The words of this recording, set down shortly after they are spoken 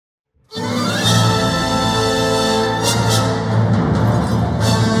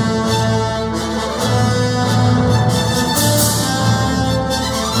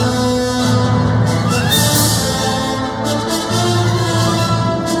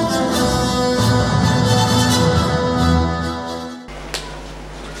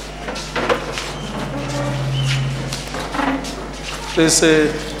There's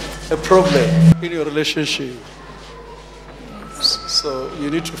a problem in your relationship. So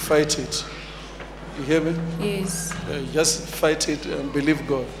you need to fight it. You hear me? Yes. Just fight it and believe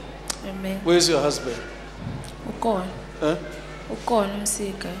God. Amen. Where's your husband? Ukon. Huh? Ukon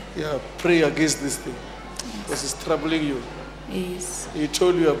umsika. Yeah, pray against this thing. Because it's troubling you. Yes. He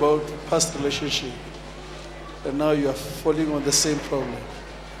told you about past relationship. And now you are falling on the same problem.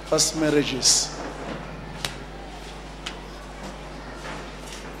 Past marriages.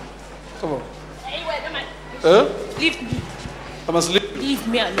 Come on. Hey, wait a minute. Huh? Leave me. I must leave you. Leave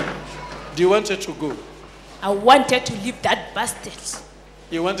me alone. Do you want her to go? I wanted to leave that bastard.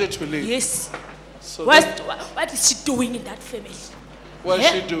 You wanted to leave? Yes. So What is she doing in that family? what is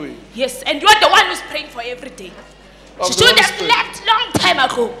she doing? Yes, and you're the one who's praying for every day. She should have left long time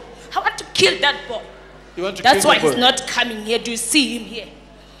ago. I want to kill that boy. You want to That's kill why the boy? he's not coming here. Do you see him here?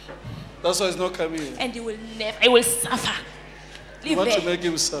 That's why he's not coming here. And he will never, he will suffer. You Leave want to her. make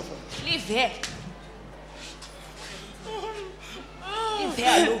him suffer. Leave her. Leave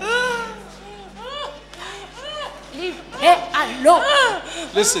her alone. Leave her alone.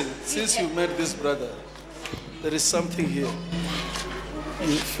 Listen, since you met this brother, there is something here.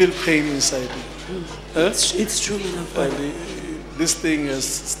 You feel pain inside you. Huh? It's true, man of God. And this thing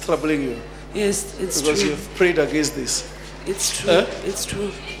is troubling you. Yes, it's Because true. you've prayed against this. It's true. Huh? It's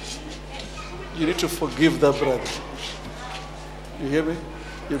true. You need to forgive that brother. You hear me?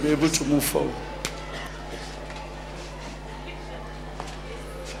 You'll be able to move forward.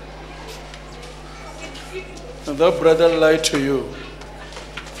 And that brother lied to you.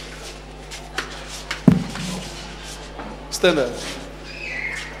 Stand up.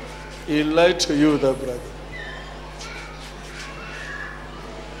 He lied to you, that brother.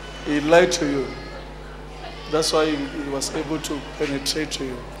 He lied to you. That's why he was able to penetrate to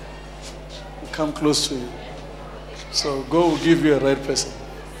you, come close to you. So God will give you a right person.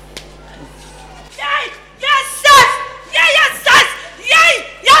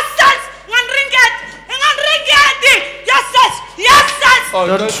 Oh,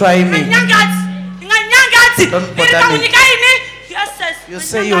 don't try me. Don't bother me. You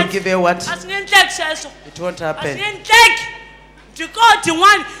say you'll give her what? It won't happen.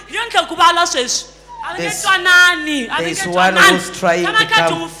 There's one who's trying to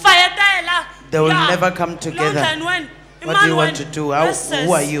come. They will never come together. What do you want to do?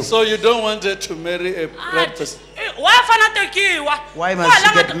 Who are you? So you don't want her to marry a right person? Why must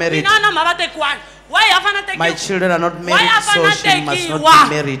she get married? My children are not married, so she must not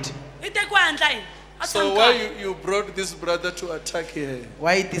be married. So why you brought this brother to attack her?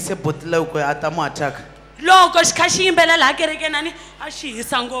 Why this a butler atamu attack?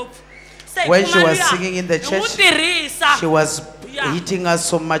 When she was singing in the church, she was hitting us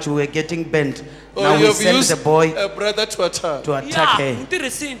so much we were getting bent. Now we sent the boy a brother to attack her. We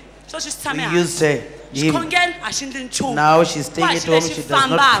used her. Now she's staying at home. She does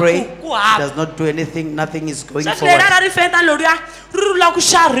not pray. Does not do anything. Nothing is going forward. Wants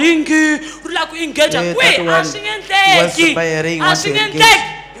to buy a ring, wants to engage.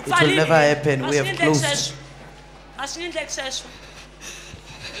 It will never happen. We have closed.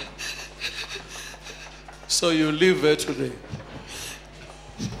 So you leave her today.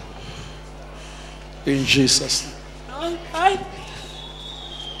 In Jesus' name.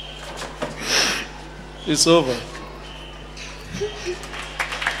 It's over.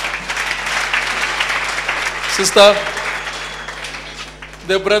 Sister,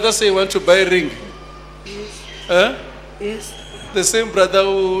 the brother say he want to buy a ring. Yes. Huh? Yes. The same brother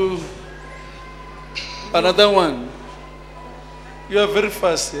who, another one. You are very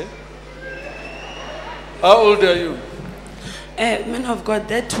fast, yeah? How old are you? Man of God,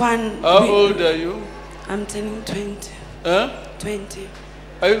 that one. How old are you? I'm turning 20. Huh? 20.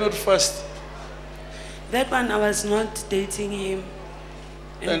 Are you not fast? That one I was not dating him.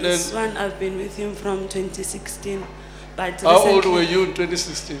 And this one I've been with him from 2016. But how old were you in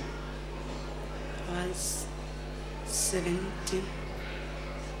 2016? I was 17.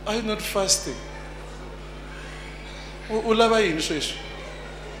 Are you not fasting? Ulava yini sweswi?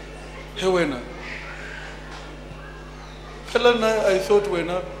 He wena. Phela I thought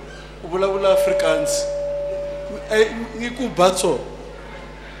wena uvulavula Afrikaans. Ngikubatso.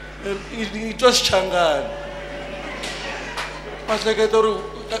 It was Changan. I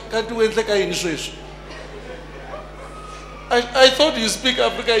thought you speak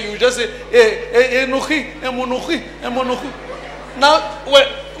Africa, you just say, hey, now,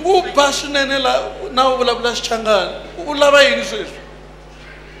 who passionate now Changan? Ulava in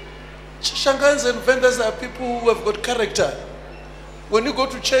Shangans and vendors are people who have got character. When you go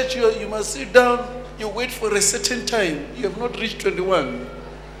to church, you must sit down, You wait for a certain time. You have not reached 21.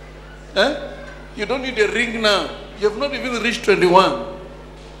 You don't need a ring now. You have not even reached 21.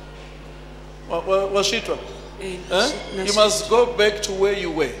 Washitwa. You must go back to where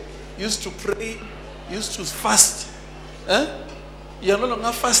you were. You used to pray, you used to fast. You are no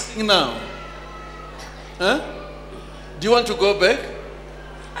longer fasting now. Do you want to go back?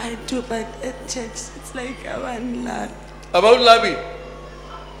 I do, but at church it's like one lot. About Labi?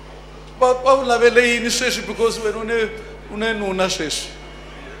 About Labele in the because we're une nuna shesh.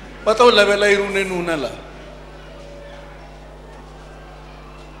 But our Labela une nuna la.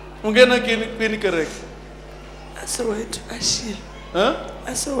 Ungena kini correct. I saw it, Ashil.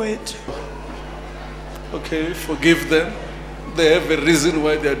 I saw it. Okay, forgive them. They have a reason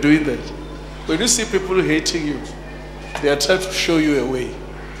why they are doing that. When you see people hating you, they are trying to show you a way.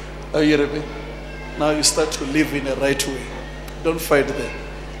 Are you hearing me? Now you start to live in a right way. Don't fight them.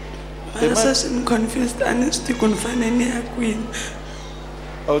 I'm confused. I need to confine any queen.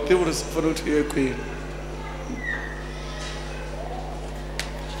 I'll tell you to your queen.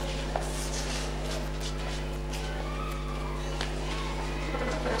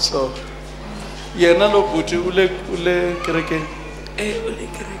 So, yeah, na lo puti ule kereke. Ule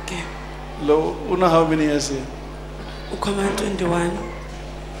kereke. Lo, una how many years here? Ukoma 21.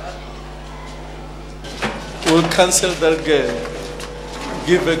 We'll cancel that girl.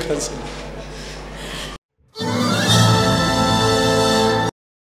 Give her cancel.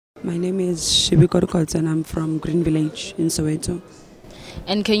 My name is Shibiko Kots and I'm from Green Village in Soweto.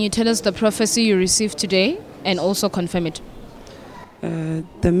 And can you tell us the prophecy you received today and also confirm it?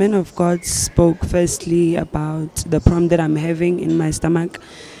 The man of God spoke firstly about the problem that I'm having in my stomach,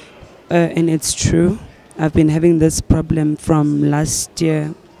 and it's true. I've been having this problem from last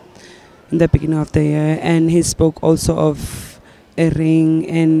year, in the beginning of the year, and he spoke also of a ring,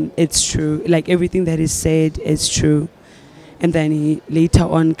 and it's true. Like everything that he said is true. And then he later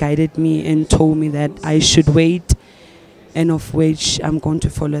on guided me and told me that I should wait, and of which I'm going to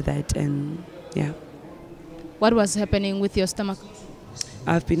follow that, and yeah. What was happening with your stomach?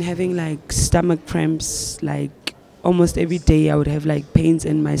 I've been having like stomach cramps, like almost every day. I would have like pains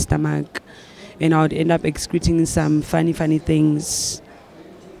in my stomach, and I would end up excreting some funny things.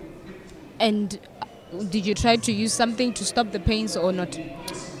 And did you try to use something to stop the pains or not?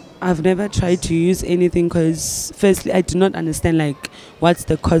 I've never tried to use anything because firstly I do not understand like what's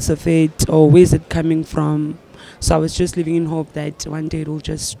the cause of it or where is it coming from. So I was just living in hope that one day it will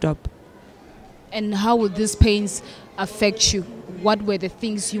just stop. And how would these pains affect you? What were the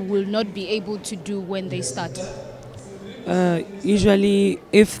things you will not be able to do when they start? Usually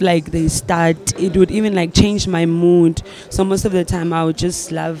if like they start, it would even like change my mood. So most of the time I would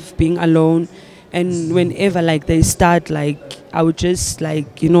just love being alone, and whenever like they start, like I would just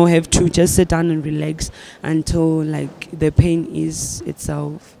like, you know, have to just sit down and relax until like the pain eases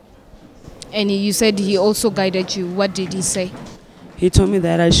itself. And you said he also guided you. What did he say? He told me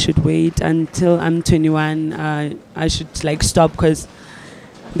that I should wait until I'm 21. I should like stop because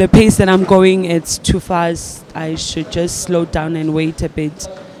the pace that I'm going, it's too fast. I should just slow down and wait a bit.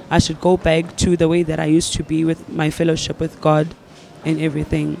 I should go back to the way that I used to be with my fellowship with God and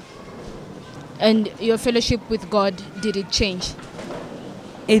everything. And your fellowship with God, did it change?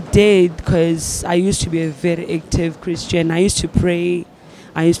 It did, because I used to be a very active Christian. I used to pray,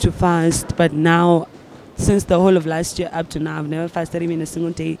 I used to fast, but now, since the whole of last year up to now, I've never fasted even a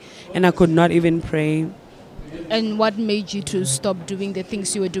single day, and I could not even pray. And what made you to stop doing the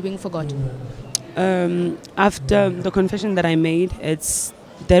things you were doing for God? After the confession that I made,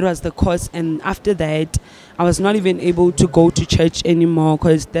 that was the cause, and after that, I was not even able to go to church anymore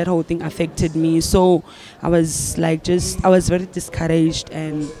because that whole thing affected me. So I was like, I was very discouraged,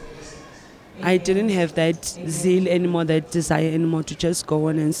 and I didn't have that zeal anymore, that desire anymore to just go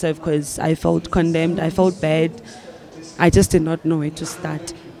on and serve because I felt condemned, I felt bad. I just did not know where to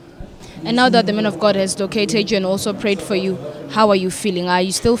start. And now that the man of God has located you and also prayed for you, how are you feeling? Are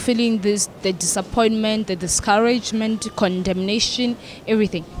you still feeling the disappointment, the discouragement, condemnation,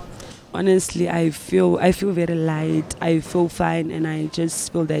 everything? Honestly, I feel very light. I feel fine, and I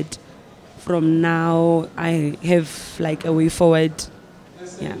just feel that from now I have like a way forward.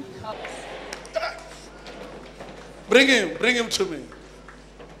 Yeah. Bring him to me.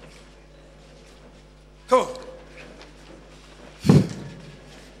 Come on.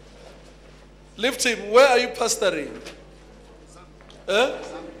 Lift him. Where are you pastoring?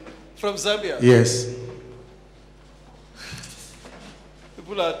 From Zambia? Yes.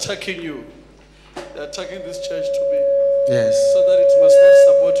 People are attacking you. They're attacking this church to be. Yes. So that it must not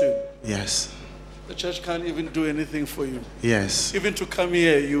support you. Yes. The church can't even do anything for you. Yes. Even to come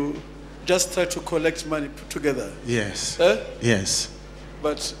here, just try to collect money put together. Yes. Yes.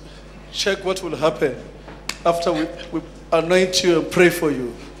 But check what will happen after we anoint you and pray for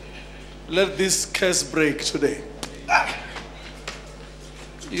you. Let this curse break today.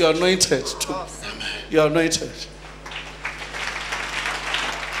 You are anointed. You are anointed.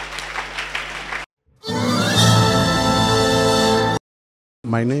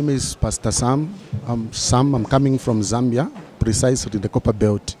 My name is Pastor Sam. I'm coming from Zambia, precisely the Copper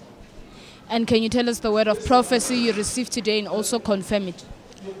Belt. And can you tell us the word of prophecy you received today and also confirm it?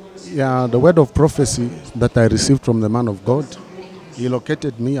 Yeah, the word of prophecy that I received from the man of God, he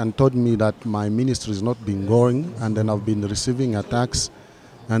located me and told me that my ministry has not been going, and then I've been receiving attacks,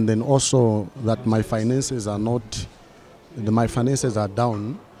 and then also that my finances are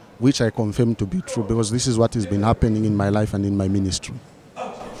down, which I confirm to be true, because this is what has been happening in my life and in my ministry.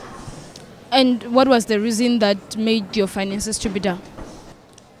 And what was the reason that made your finances to be down?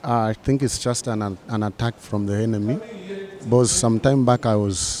 I think it's just an attack from the enemy, because some time back I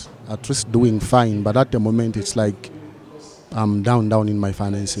was at least doing fine, but at the moment it's like I'm down in my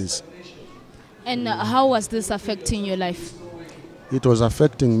finances. And how was this affecting your life? It was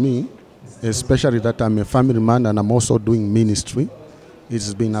affecting me, especially that I'm a family man and I'm also doing ministry.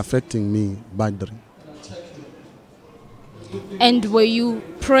 It's been affecting me badly. And were you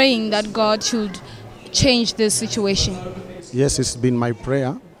praying that God should change this situation? Yes, it's been my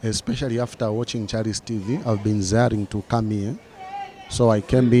prayer, especially after watching Charlie's TV. I've been desiring to come here. So I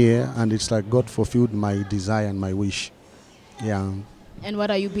came here and it's like God fulfilled my desire and my wish. Yeah. And what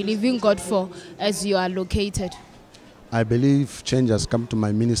are you believing God for as you are located? I believe change has come to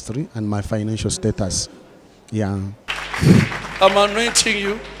my ministry and my financial status. Yeah. I'm anointing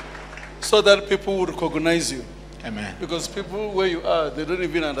you so that people will recognize you. Amen. Because people where you are, they don't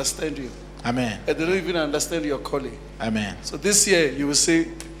even understand you. Amen. And they don't even understand your calling. Amen. So this year you will see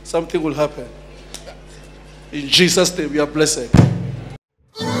something will happen. In Jesus' name, you are blessed.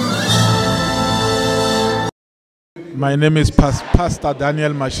 My name is Pastor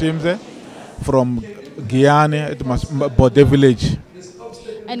Daniel Mashimze from Guyana, Bode Village.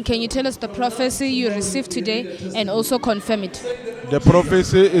 And can you tell us the prophecy you received today and also confirm it? The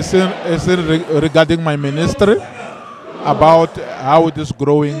prophecy is regarding my ministry, about how it is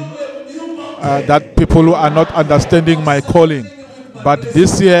growing, that people are not understanding my calling. But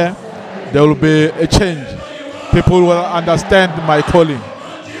this year, there will be a change. People will understand my calling.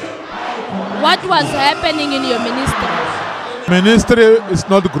 What was happening in your ministry? Ministry is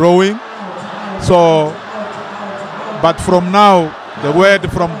not growing, so, but from now, the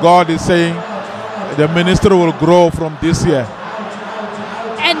word from God is saying the ministry will grow from this year.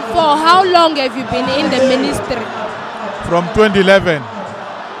 And for how long have you been in the ministry? From 2011.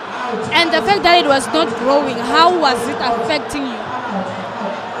 And the fact that it was not growing, how was it affecting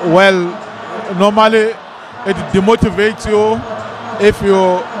you? Well, normally it demotivates you if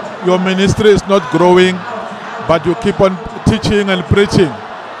your ministry is not growing, but you keep on teaching and preaching.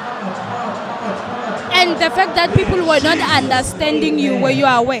 And the fact that people were not understanding you, were you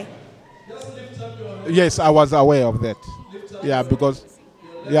aware? Yes, I was aware of that. Yeah,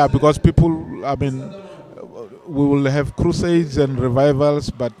 because people, I mean, we will have crusades and revivals,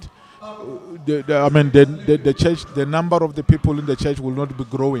 but the church, the number of the people in the church will not be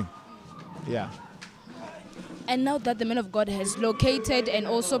growing. Yeah. And now that the man of God has located and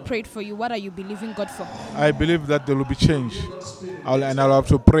also prayed for you, what are you believing God for? I believe that there will be change. I'll have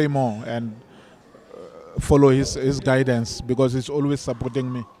to pray more and follow his guidance, because he's always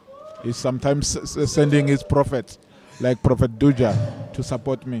supporting me. He's sometimes sending his prophets, like Prophet Duja, to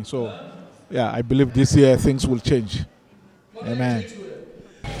support me. So, yeah, I believe this year things will change. Amen.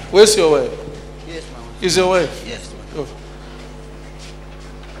 Where's your wife? Yes, Mama. Is your wife? Yes. Oh.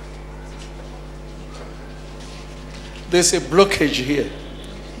 There's a blockage here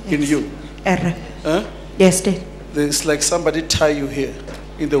in you. Huh? Yes, Dad. There's like somebody tie you here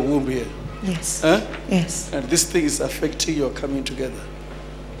in the womb here. Yes. Huh? Yes. And this thing is affecting your coming together.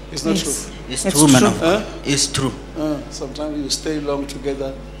 It's not Yes. true. It's It's true, man. true. Huh? It's true. Sometimes you stay long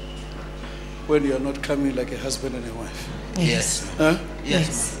together when you are not coming like a husband and a wife. Yes. Huh?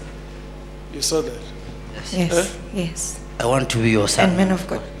 Yes. You saw that? Yes. Huh? Yes. I want to be your son. And man of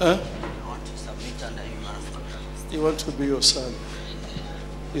God. Huh? I want to submit under you, man of God. You want to be your son.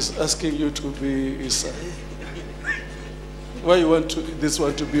 He's asking you to be his son. Why you want this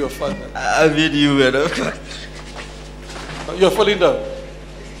one to be your father? I mean you, man of God. You're falling down.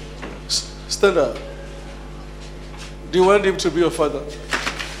 Stand up. Do you want him to be your father?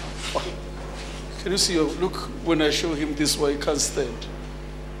 Can you see your look when I show him this way, he can't stand.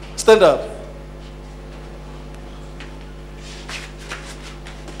 Stand up.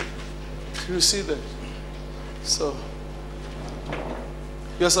 You see that? So,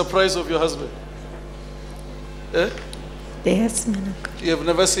 you're surprised of your husband? Eh? Yes, man of God. You have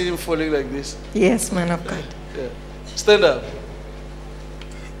never seen him falling like this? Yes, man of God. Yeah. Stand up.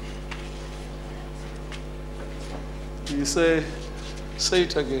 You say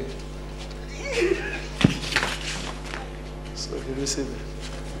it again. So can you see that?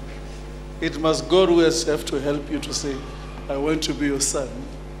 It must God who has have to help you to say, I want to be your son.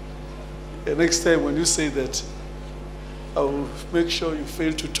 The next time when you say that, I will make sure you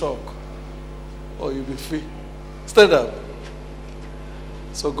fail to talk or you'll be free. Stand up.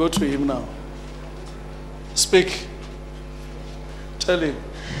 So go to him now. Speak. Tell him.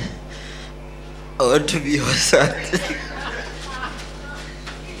 I want to be your son.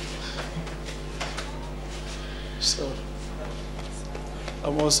 So,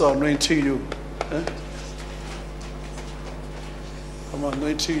 I'm also anointing you. Eh? I'm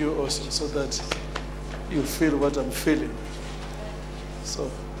anointing you also so that you feel what I'm feeling. So,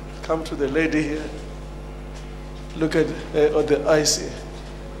 come to the lady here. Look at the eyes here.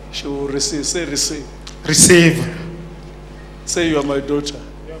 She will receive. Say receive. Receive. Say you are my daughter.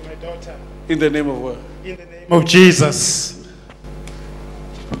 You are my daughter. In the name of what? In the name of Jesus.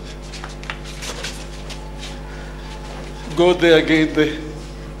 Go there again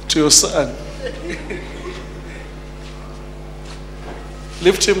to your son.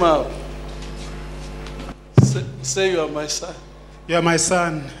 Lift him up. Say you are my son. You are my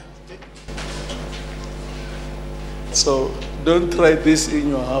son. So don't try this in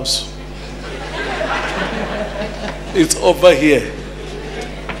your house. It's over here.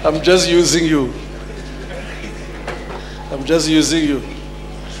 I'm just using you. I'm just using you.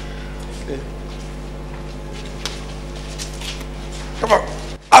 Okay. Come on.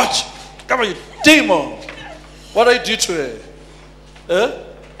 Ouch. Come on, you demon. What I do to her? Huh?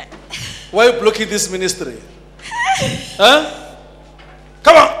 Why are you blocking this ministry? Huh?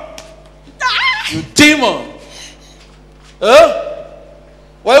 Come on. You demon. Huh?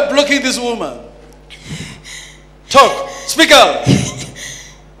 Why are you blocking this woman? Talk. Speak out.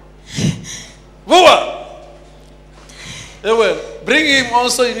 Whoa. Bring him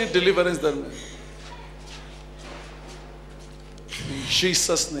also. You need deliverance. Then. In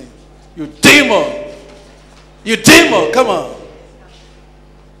Jesus' name. You demon. You demon. Come on.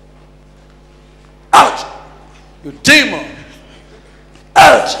 Out. You demon.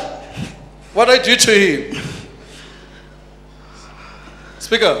 Out. What I do to him?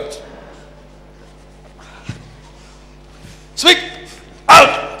 Speak out. Speak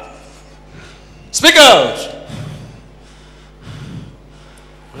out. Speak out.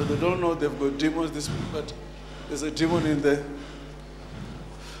 Well, they don't know they've got demons this week, but there's a demon in there.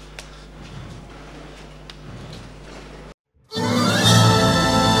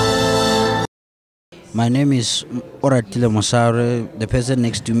 My name is Oratile Masare. The person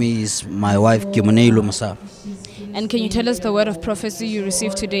next to me is my wife, Kimoneilu Masare. And can you tell us the word of prophecy you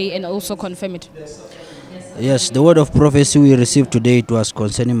received today and also confirm it? Yes, the word of prophecy we received today, it was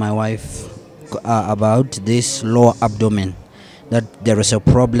concerning my wife about this lower abdomen, that there is a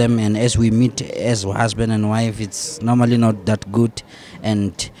problem, and as we meet as husband and wife, it's normally not that good,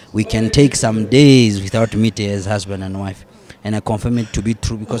 and we can take some days without meeting as husband and wife. And I confirm it to be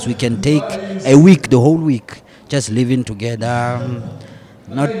true, because we can take a week, the whole week, just living together,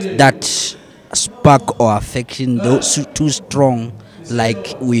 not that spark or affection too strong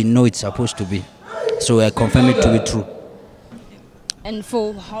like we know it's supposed to be. So I confirm it to be true. And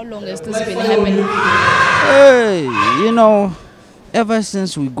for how long has this been happening? Hey, you know, ever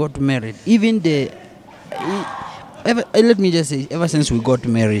since we got married, let me just say, ever since we got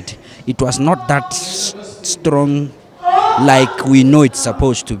married, it was not that strong like we know it's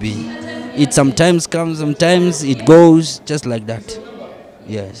supposed to be. It sometimes comes, sometimes it goes, just like that.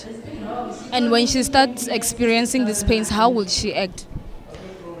 Yes. And when she starts experiencing these pains, how will she act?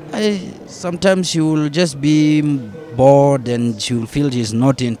 Sometimes she will just be bored and she will feel she's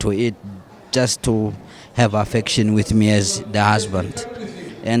not into it, just to have affection with me as the husband.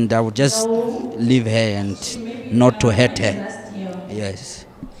 And I will just leave her and not to hurt her. Yes.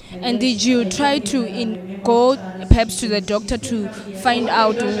 And did you try to go perhaps to the doctor to find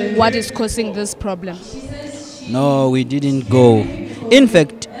out what is causing this problem? No, we didn't go. In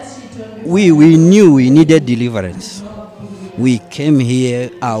fact, we knew we needed deliverance. We came here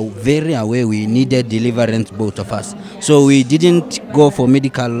very aware we needed deliverance, both of us. So we didn't go for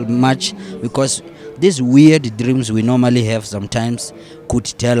medical much, because these weird dreams we normally have sometimes could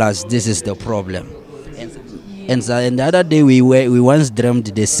tell us this is the problem. And the other day we once dreamed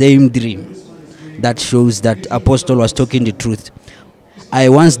the same dream that shows that Apostle was talking the truth.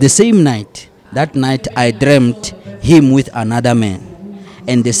 the same night, that night I dreamt him with another man.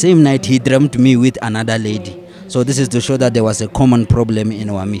 And the same night he dreamt me with another lady. So this is to show that there was a common problem in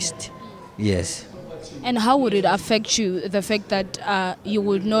our midst. Yes. And how would it affect you, the fact that you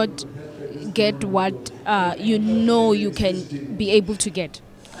would not get what you know you can be able to get?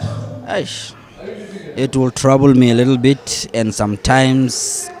 It will trouble me a little bit, and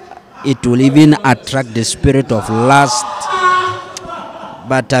sometimes it will even attract the spirit of lust.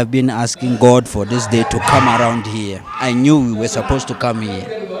 But I've been asking God for this day to come around here. I knew we were supposed to come here.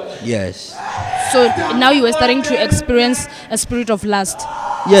 Yes. So now you were starting to experience a spirit of lust?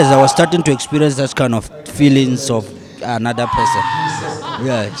 Yes, I was starting to experience that kind of feelings of another person.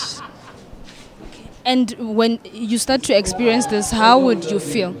 Yes. And when you start to experience this, how would you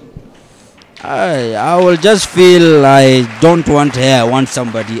feel? I will just feel I don't want her, I want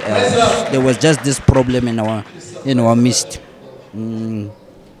somebody else. There was just this problem in our midst.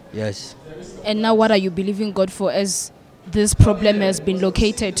 Yes. And now what are you believing God for as this problem has been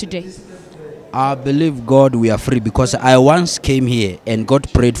located today? I believe God we are free, because I once came here and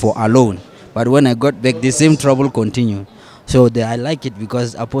got prayed for alone. But when I got back, the same trouble continued. So I like it,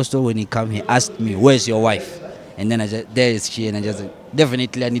 because Apostle, when he came here, asked me, "Where's your wife?" And then I said, "There is she." And I just said,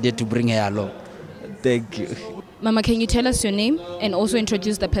 definitely I needed to bring her along. Thank you. Mama, can you tell us your name and also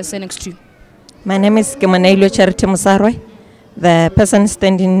introduce the person next to you? My name is Kemanelo Charity Musarwe. The person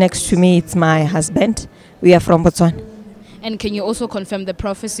standing next to me is my husband. We are from Botswana. And can you also confirm the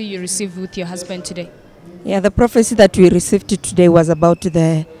prophecy you received with your husband today? Yeah, the prophecy that we received today was about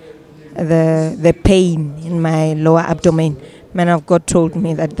the pain in my lower abdomen. Man of God told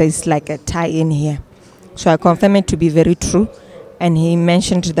me that there's like a tie in here. So I confirm it to be very true. And he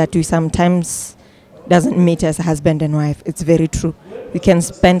mentioned that we sometimes doesn't meet as husband and wife. It's very true. We can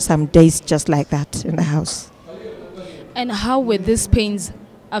spend some days just like that in the house. And how were these pains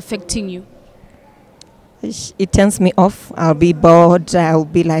affecting you? It turns me off. I'll be bored. I'll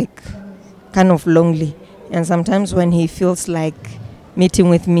be like kind of lonely. And sometimes when he feels like meeting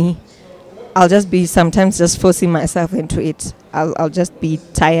with me, I'll just be sometimes just forcing myself into it. I'll just be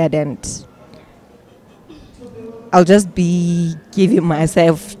tired, and I'll just be giving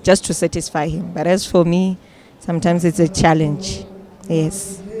myself just to satisfy him. But as for me, sometimes it's a challenge.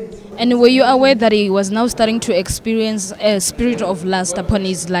 Yes. And were you aware that he was now starting to experience a spirit of lust upon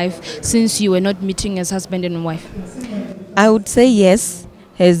his life since you were not meeting as husband and wife? I would say yes.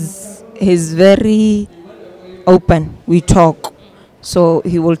 He's very open. We talk. So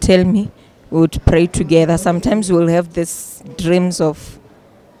he will tell me, we would pray together. Sometimes we'll have these dreams of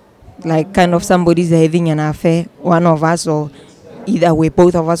like kind of somebody's having an affair, one of us, or either way,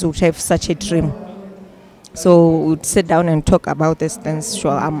 both of us would have such a dream. So we'd sit down and talk about this things.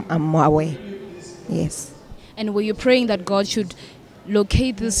 Sure, I'm more aware. Yes. And were you praying that God should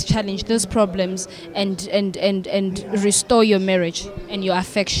locate this challenge, these problems, and restore your marriage and your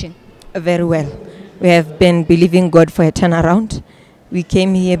affection? Very well. We have been believing God for a turnaround. We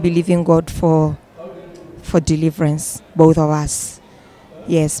came here believing God for deliverance, both of us.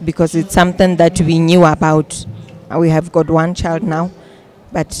 Yes, because it's something that we knew about. We have got one child now,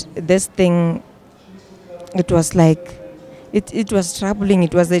 but this thing, it was like, it was troubling.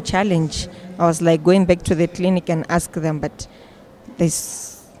 It was a challenge. I was like going back to the clinic and ask them, but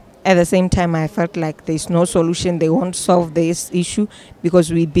at the same time I felt like there's no solution. They won't solve this issue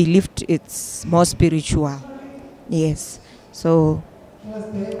because we believed it's more spiritual. Yes. So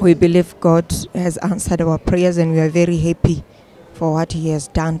we believe God has answered our prayers, and we are very happy for what he has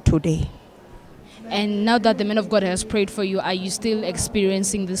done today. And now that the man of God has prayed for you, are you still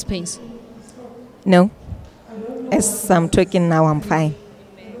experiencing these pains? No. As I'm talking now, I'm fine.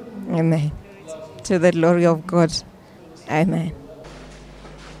 Amen. To the glory of God. Amen.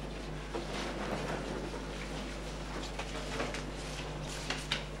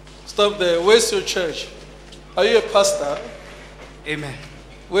 Stop there. Where's your church? Are you a pastor? Amen.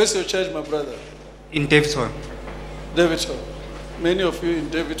 Where's your church, my brother? In Davidson. Davidson. Many of you in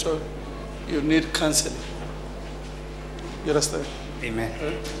Davidson, you need counseling. You understand? Amen.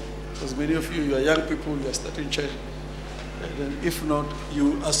 Right? Because many of you are young people, you are starting church. And then if not,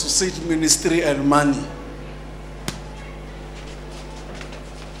 you associate ministry and money.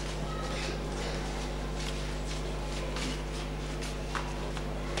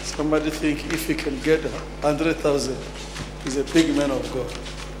 Somebody think if he can get 100,000, he's a big man of God.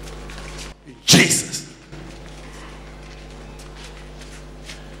 Jesus.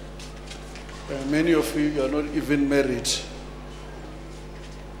 And many of you are not even married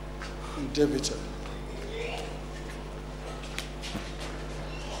in Davidson.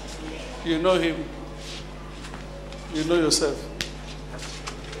 You know him. You know yourself.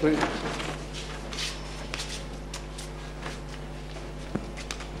 Bring it.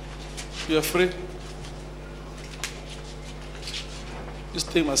 You are free. This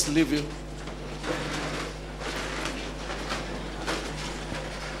thing must leave you.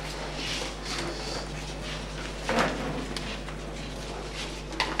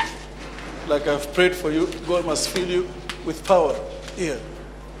 Like I've prayed for you, God must fill you with power here.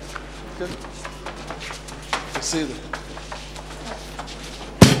 Okay? You see that?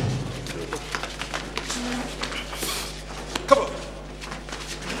 Come on.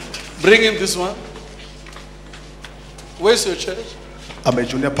 Bring him this one. Where's your church? I'm a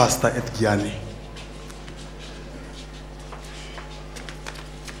junior pastor at Gianni.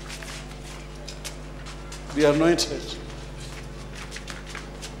 Be anointed.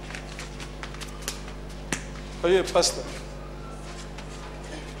 Are you a pastor?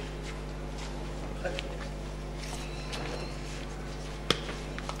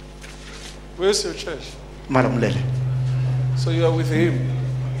 Where's your church? Madam Lele. So you are with him?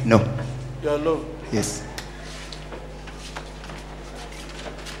 No. You are alone? Yes.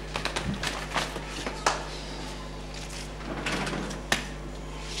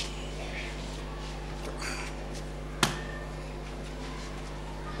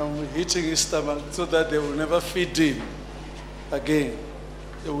 I'm hitting his stomach so that they will never feed him again.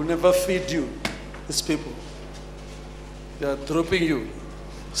 They will never feed you, these people. They are dropping you.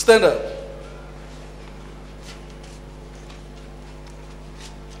 Stand up.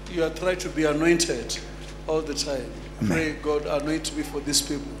 You are trying to be anointed all the time. Amen. Pray, God, anoint me for these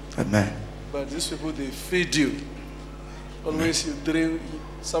people. Amen. But these people, they feed you. Always you drink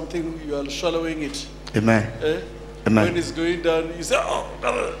something, you are swallowing it. Amen. Eh? Amen. When it's going down, you say,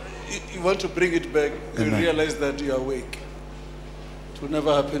 oh, you want to bring it back. You Amen. realize that you are awake. It will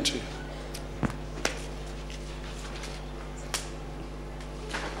never happen to you.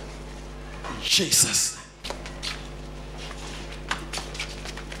 Jesus.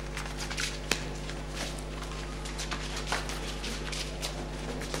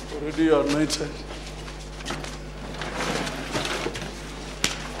 Already you are anointed.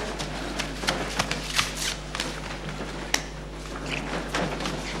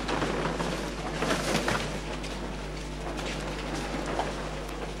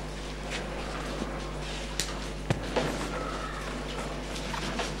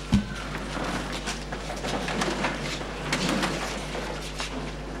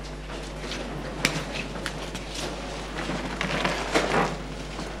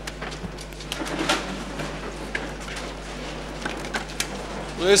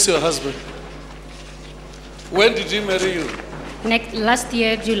 Where's your husband? When did he marry you? Last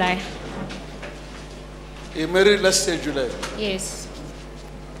year, July. He married last year, July. Yes.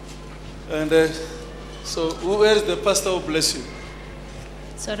 And so, where is the pastor who bless you?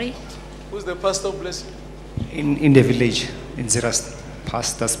 Sorry? Who's the pastor who bless you? In the village, in Zerast,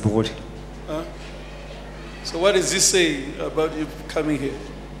 pastor's board. Huh? So, what is he saying about you coming here?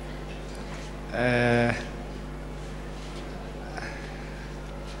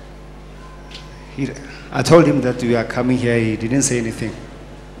 I told him that we are coming here. He didn't say anything.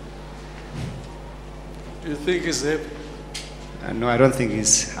 Do you think he's happy? No, I don't think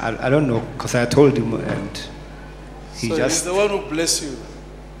he's. I don't know, because I told him and he so just. he's the one who bless you?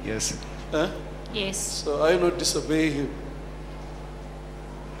 Yes. Huh? Yes. So I not disobey him?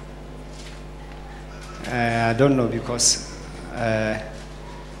 I don't know, because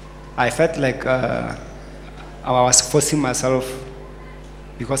I felt like I was forcing myself,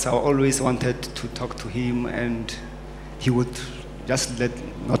 because I always wanted to talk to him and he would just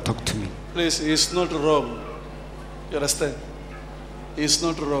not talk to me. Please, he's not wrong. You understand? He's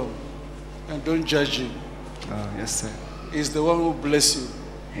not wrong. And don't judge him. Yes, sir. He's the one who bless you.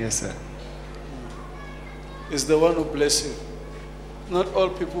 Yes, sir. He's the one who bless you. Not all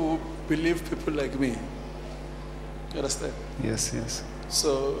people who believe people like me. You understand? Yes, yes.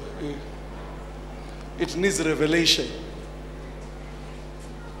 So it needs revelation.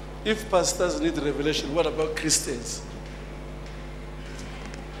 If pastors need revelation, what about Christians?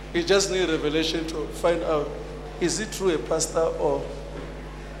 You just need revelation to find out, is it true a pastor or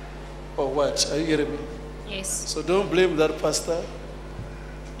what? Are you hearing me? Yes. So don't blame that pastor.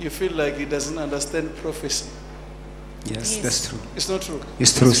 You feel like he doesn't understand prophecy. Yes, that's true. It's not true.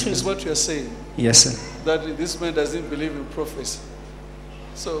 It's true. It's what you are saying. Yes, sir. That this man doesn't believe in prophecy.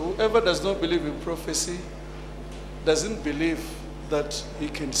 So whoever does not believe in prophecy doesn't believe that he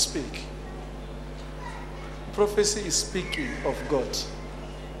can speak. Prophecy is speaking of God.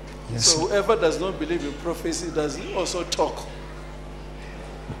 Yes, so sir. whoever does not believe in prophecy doesn't also talk.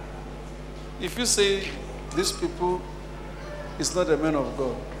 If you say these people is not a man of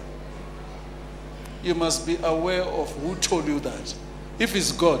God. You must be aware of who told you that. If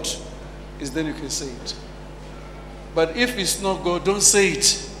it's God, then you can say it. But if it's not God, don't say it.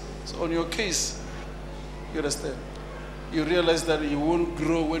 So on your case, you understand? You realize that you won't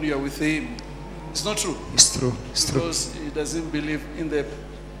grow when you are with him. It's not true. It's true. It's true. Because he doesn't believe in the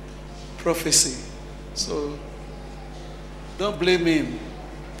prophecy. So don't blame him.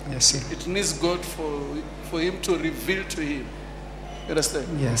 Yes, sir. It needs God for him to reveal to him. You understand?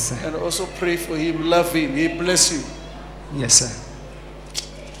 Yes, sir. And also pray for him, love him, he bless you. Yes, sir.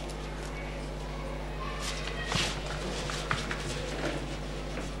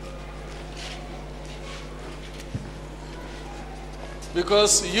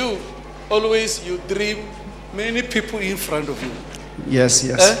 Because you dream many people in front of you. Yes,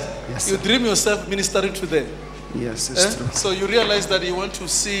 yes. Yes, you dream yourself ministering to them. Yes, it's true. So you realize that you want to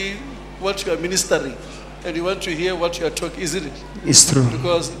see what you are ministering and you want to hear what you are talking, isn't it? It's true.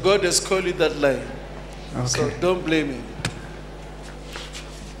 Because God has called you that line. Okay. So don't blame him.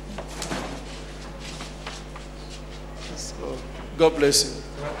 So God bless you.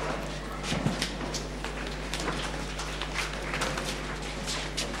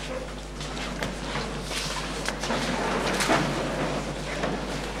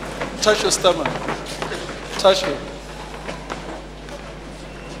 Touch your stomach. Touch it.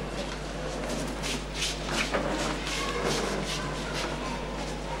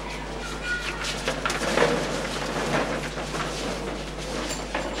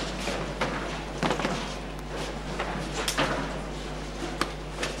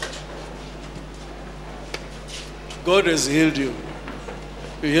 God has healed you.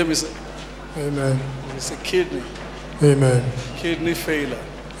 You hear me say? Amen. It's a kidney. Amen. Kidney failure.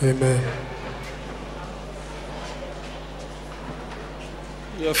 Amen.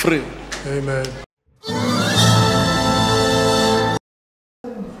 You are free. Amen.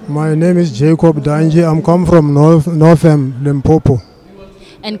 My name is Jacob Danji. I'm come from Northam, Limpopo.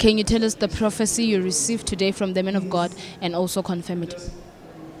 And can you tell us the prophecy you received today from the man of God and also confirm it?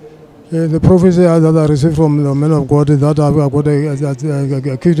 The prophecy that I received from the man of God is that I've got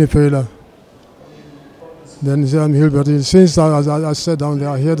a kidney failure. Then I'm healed, but since I sat down there,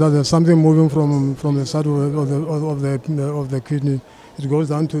 I hear that there's something moving from the side of the kidney. It goes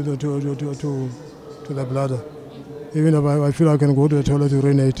down to the bladder. Even if I feel I can go to the toilet to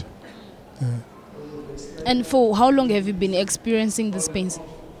urinate. And for how long have you been experiencing these pains?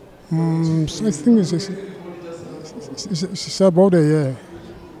 I think it's about a year.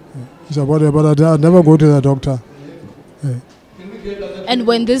 It's about a year, but I never go to the doctor. And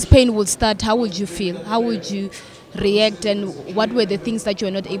when this pain would start, how would you feel? How would you react, and what were the things that you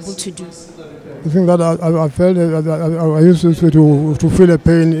were not able to do? The thing that I felt, I used to feel a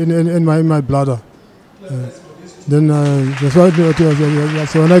pain in my bladder. Then that's why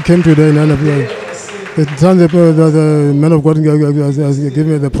so when I came today, the man of God gave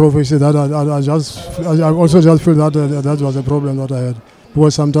me the prophecy that I also just feel that was a problem that I had.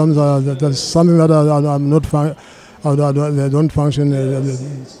 Because sometimes there's something that I'm not they don't function.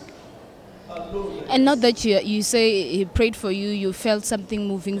 And now that you say he prayed for you, you felt something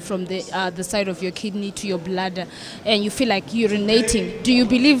moving from the side of your kidney to your bladder, and you feel like urinating. Do you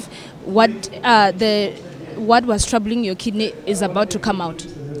believe what was troubling your kidney is about to come out?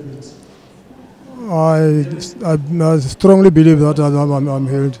 I strongly believe that I'm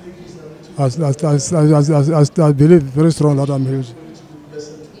healed. I believe very strong that I'm healed.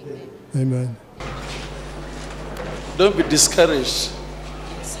 Amen. Don't be discouraged.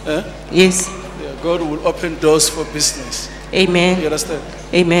 Yes. Yeah, God will open doors for business. Amen. You understand?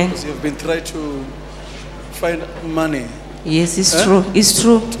 Amen. Because you've been trying to find money. Yes, it's true. It's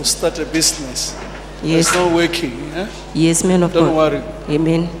true. To start a business. Yes. It's not working. Yes, man of God. Don't worry.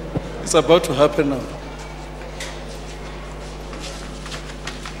 Amen. It's about to happen now.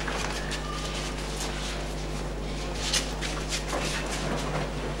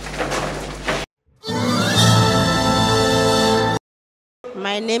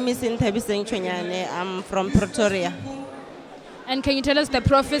 My name is Nthabiseng Chonyane. I'm from Pretoria. And can you tell us the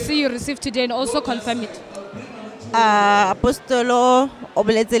prophecy you received today and also confirm it? Apostolo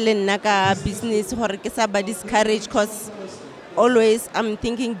oboletsele nna ka business hore ke sa ba discourage cause always I'm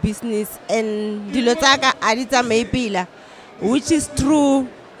thinking business and dilo tsa ka a di tsamaye pila, which is true.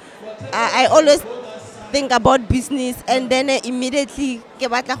 I always think about business and then immediately ke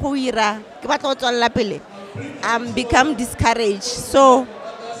batla go ira ke batla go tswalla pele become discouraged, so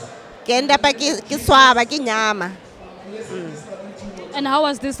ke enda pa ke swaba ke nyama. And how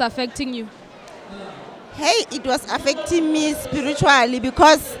was this affecting you? Hey, it was affecting me spiritually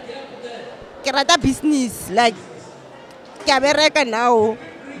because I rata business. Like ke a bereka now,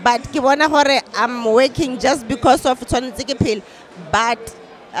 but ke bona gore I'm working just because of tshwanetse ke phele. But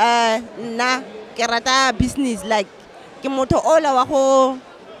nna ke rata business, like ke motho ola wa go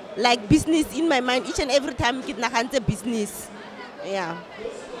like business in my mind each and every time ke nagantse business. Yeah.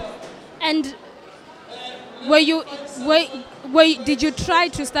 And did you try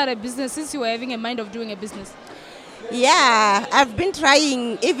to start a business since you were having a mind of doing a business? Yeah, I've been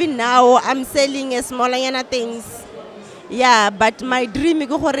trying. Even now, I'm selling a smaller things. Yeah, but my dream is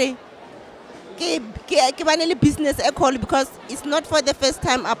to ke business call because it's not for the first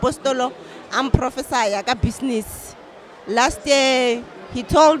time Apostolo I'm prophesy a business. Last year he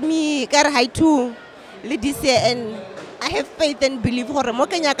told me I too this year, and I have faith and believe gore mo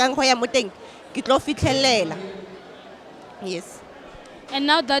kenya kang go ya mo teng ke tlo fitlhelela. Yes. And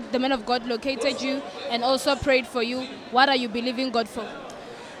now that the man of God located you and also prayed for you, what are you believing God for?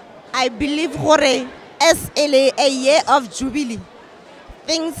 I believe gore as a year of jubilee,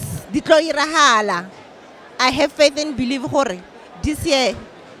 things ditlo irahala. I have faith and believe gore this year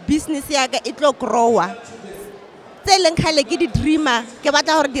business yaga it tlo grow. Tse leng khale ke di dreamer ke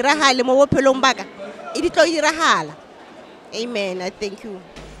batla gore diragale mo bophelong baka e ditlo irahala. Amen. I thank you.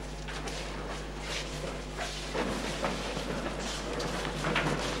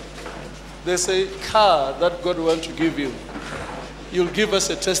 There's a car that God wants to give you. You'll give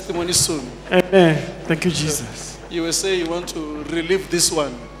us a testimony soon. Amen. Thank you, Jesus. You will say you want to relieve this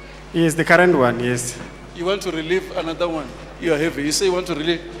one. Yes, the current one, yes. You want to relieve another one. You are heavy. You say you want to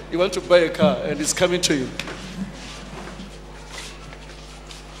relieve, you want to buy a car and it's coming to you.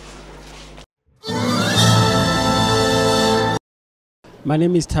 My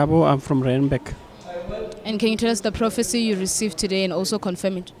name is Tabo. I'm from Randbeck. And can you tell us the prophecy you received today and also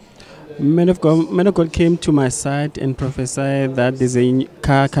confirm it? Man of God came to my side and prophesied that there's a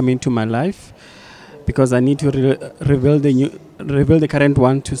car coming to my life because I need to reveal the current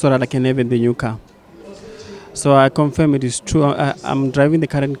one so that I can have the new car. So I confirm it is true. I'm driving the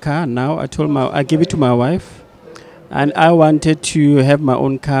current car now. I gave it to my wife, and I wanted to have my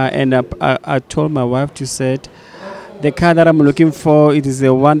own car, and I told my wife to say, the car that I'm looking for, it is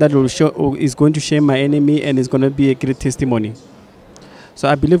the one that is going to shame my enemy and is going to be a great testimony. So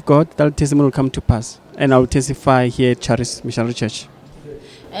I believe God, that testimony will come to pass, and I will testify here at Charis Missionary Church.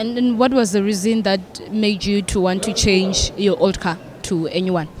 And then what was the reason that made you to want to change your old car to a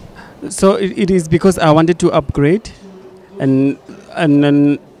new one? So it is because I wanted to upgrade, and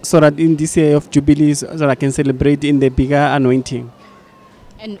so that in this year of Jubilee, so that I can celebrate in the bigger anointing.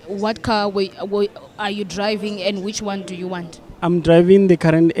 And what car are you driving, and which one do you want? I'm driving the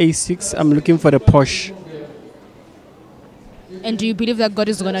current A6. I'm looking for the Porsche. And do you believe that God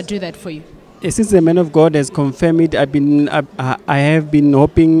is going to do that for you? Since the man of God has confirmed it, I have been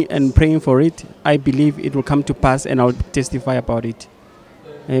hoping and praying for it. I believe it will come to pass, and I'll testify about it.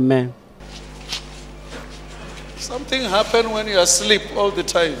 Amen. Something happened when you are asleep all the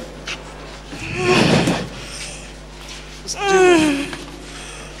time.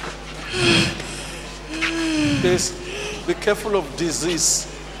 Be careful of disease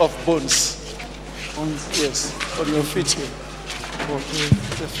of bones. Yes, on your feet here.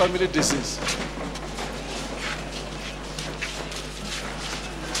 It's a family disease.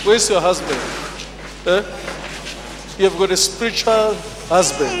 Where's your husband? You have got a spiritual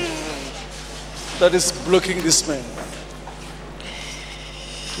husband that is blocking this man.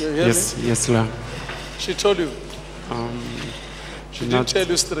 You hear Yes, me? yes, Lord. She told you? She didn't tell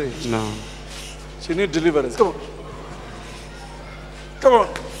you straight? No. She needs deliverance. Come on. Come on.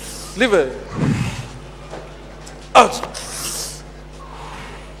 Leave her. Out.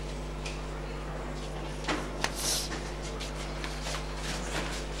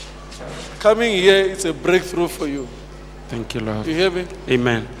 Coming here, it's a breakthrough for you. Thank you, Lord. You hear me?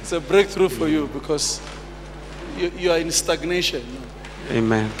 Amen. It's a breakthrough for you because you are in stagnation.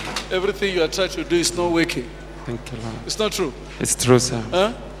 Amen. Everything you are trying to do is not working. Thank you, Lord. It's not true. It's true, sir.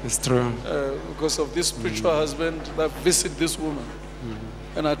 Huh? It's true. Because of this spiritual husband that visit this woman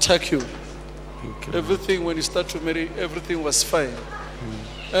and attack you. Everything, when you start to marry, everything was fine.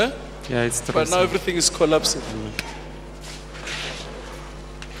 Eh? Yeah, it's true. But now sir. everything is collapsing.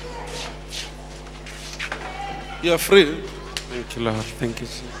 You are free. Thank you, Lord. Thank you,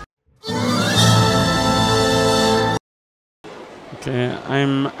 sir. Okay,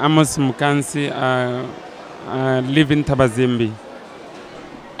 I'm Amos Mukansi. I live in Tabazimbi.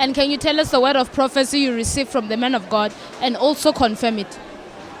 And can you tell us the word of prophecy you received from the man of God and also confirm it?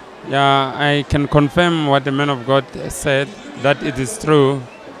 Yeah, I can confirm what the man of God said, that it is true.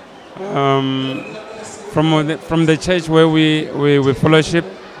 From the church where we fellowship,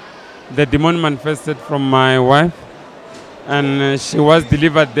 the demon manifested from my wife, and she was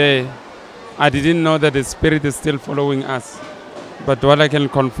delivered there. I didn't know that the spirit is still following us. But what I can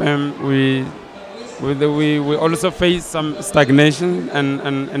confirm, we also face some stagnation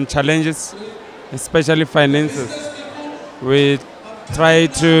and challenges, especially finances. We try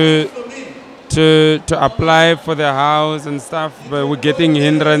to apply for the house and stuff, but we're getting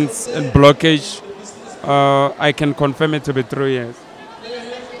hindrance and blockage. I can confirm it to be true, yes.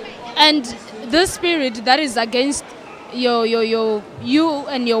 And the spirit that is against you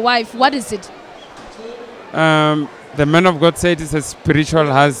and your wife, what is it? The man of God said it's a spiritual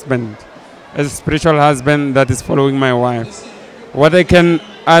husband. A spiritual husband that is following my wife. What I can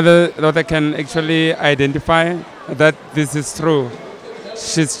actually identify that this is true.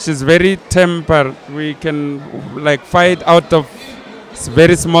 She's very tempered. We can like fight out of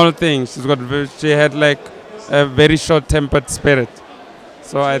very small things. She had like a very short-tempered spirit.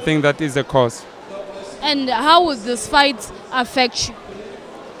 So I think that is the cause. And how would this fight affect you?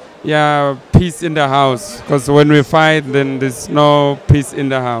 Yeah, peace in the house. Because when we fight, then there's no peace in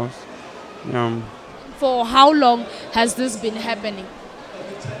the house. For how long has this been happening?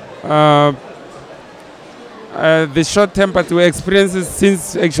 The short temper we experienced it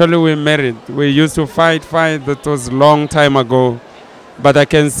since actually we married. We used to fight. That was a long time ago. But I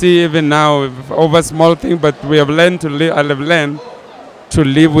can see even now over small things. But we have learned to live. I have learned to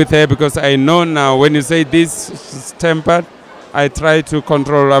live with her because I know now when you say this is tempered, I try to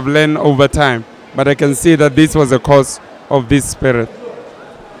control. I've learned over time. But I can see that this was the cause of this spirit.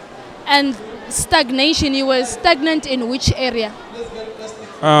 And stagnation, you were stagnant in which area?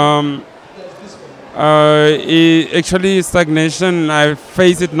 Actually, stagnation, I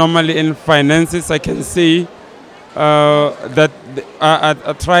face it normally in finances. I can see that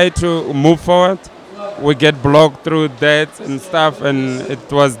I try to move forward. We get blocked through debts and stuff, and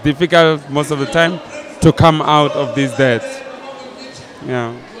it was difficult most of the time to come out of these debts.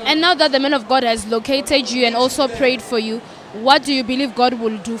 Yeah. And now that the man of God has located you and also prayed for you, what do you believe God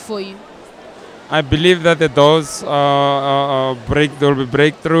will do for you? I believe that the doors there will be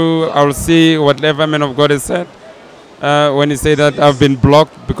breakthrough. I will see whatever man of God has said. When he said that I've been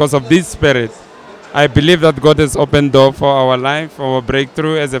blocked because of this spirit, I believe that God has opened door for our life, our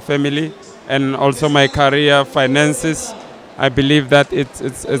breakthrough as a family, and also my career, finances. I believe that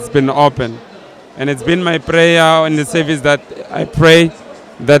it's been open. And it's been my prayer in the service that I pray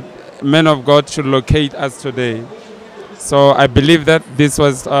that man of God should locate us today. So I believe that this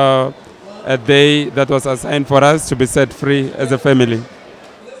was a day that was assigned for us to be set free as a family.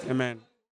 Amen.